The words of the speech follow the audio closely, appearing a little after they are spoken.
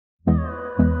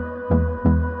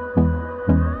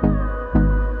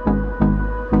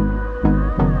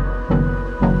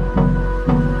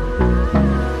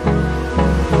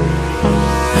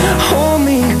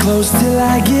close till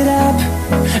I get up.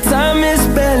 Time is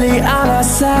barely on our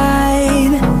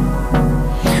side.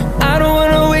 I don't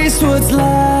wanna waste what's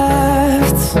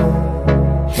left.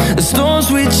 The storms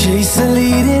we chase are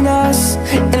leading us,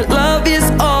 and love is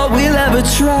all we'll ever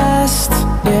trust.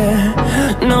 Yeah,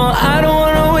 no, I don't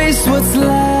wanna waste what's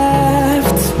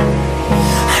left.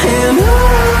 And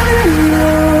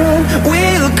on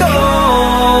we'll go,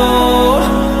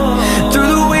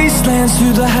 through the wastelands,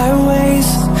 through the highways,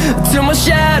 till my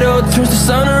shadow turns to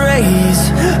sun rays.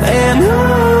 And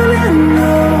on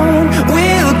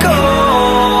we'll go,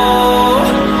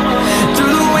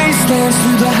 through the wastelands,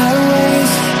 through the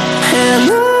highways, and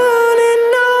on we'll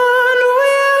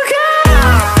go.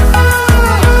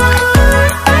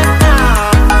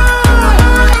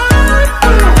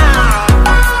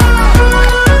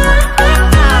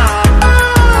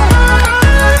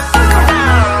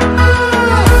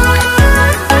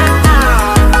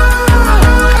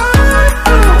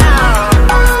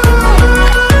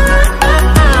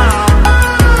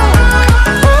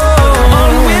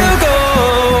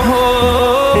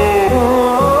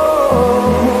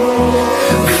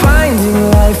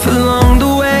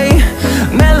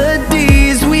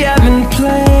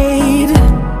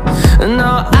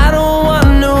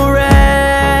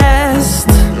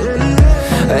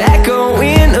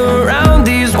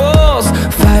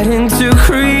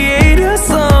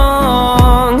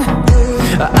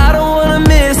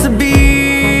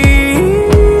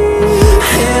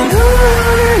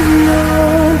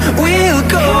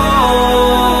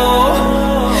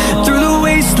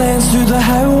 Through the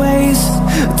highways,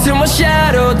 till my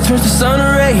shadow turns to sun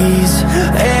rays.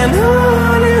 And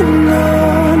on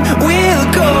we'll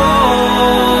go,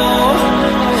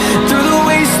 through the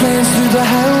wastelands, through the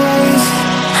highways,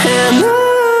 and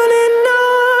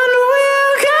on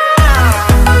we'll go.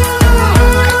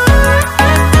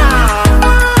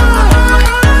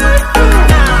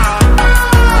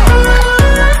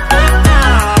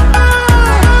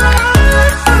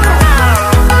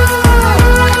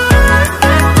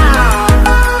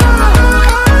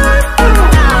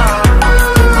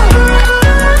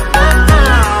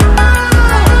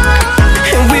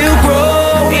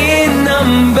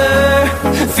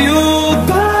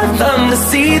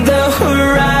 See the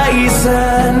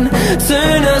horizon,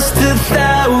 turn us to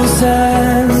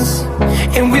thousands,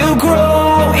 and we'll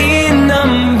grow in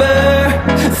number,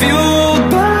 fueled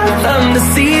by them. To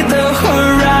see the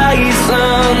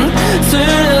horizon,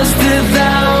 turn us to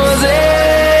thousands,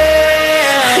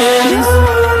 and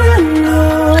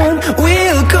on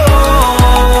we'll go,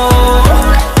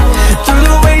 through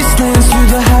the wastelands, through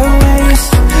the highways,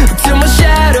 till my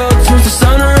shadow turns to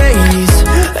sun rays.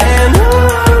 And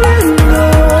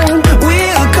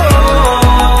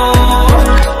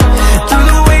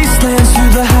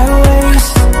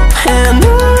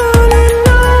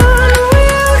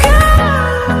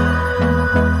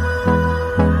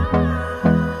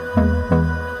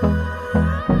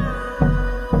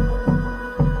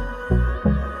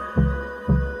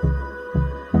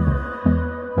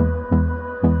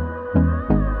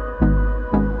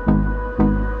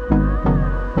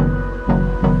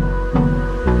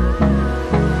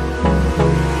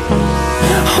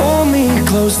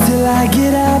close till I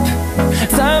get up.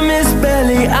 Time is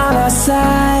barely on our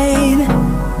side.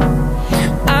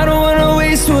 I don't wanna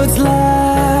waste what's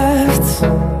left.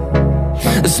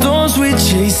 The storms we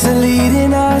chase are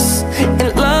leading us, and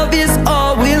love is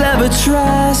all we'll ever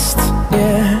trust.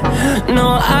 Yeah, no,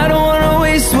 I don't wanna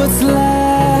waste what's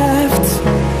left.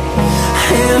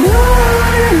 And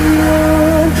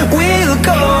on we'll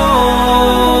go,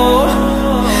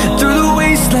 through the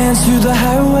wastelands, through the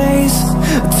highways,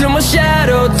 till my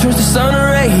shadow turns to sun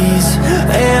rays.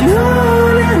 And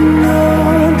on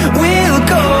we'll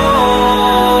go,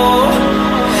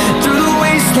 through the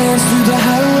wastelands, through the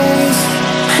highways,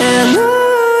 and on.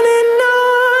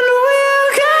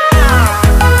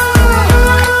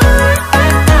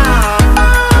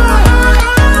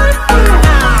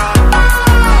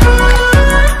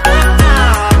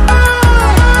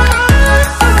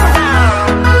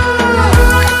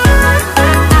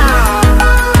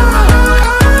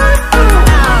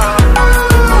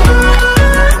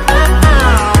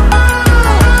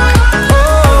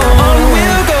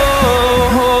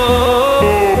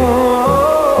 Oh,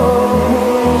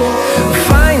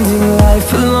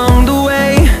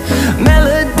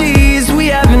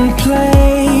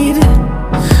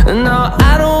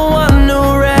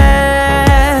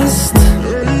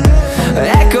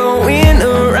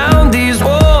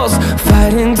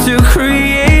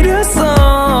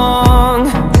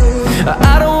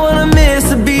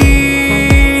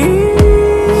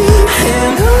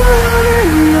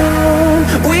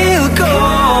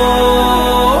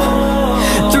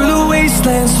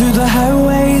 wastelands, through the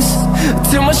highways,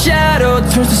 till my shadow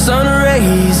turns to sun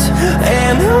rays.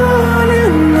 And on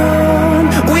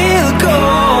we'll go,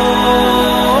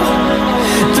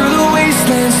 through the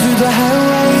wastelands, through the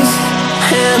highways,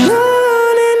 and on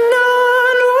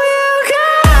we'll go.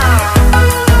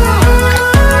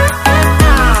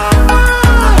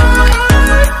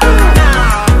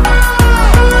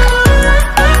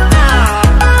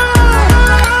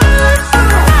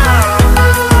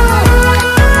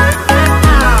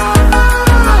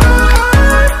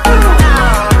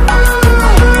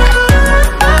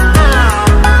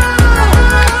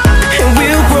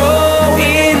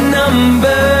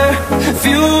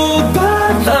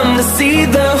 See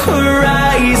the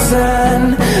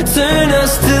horizon turn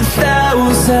us to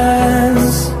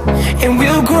thousands, and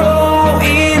we'll grow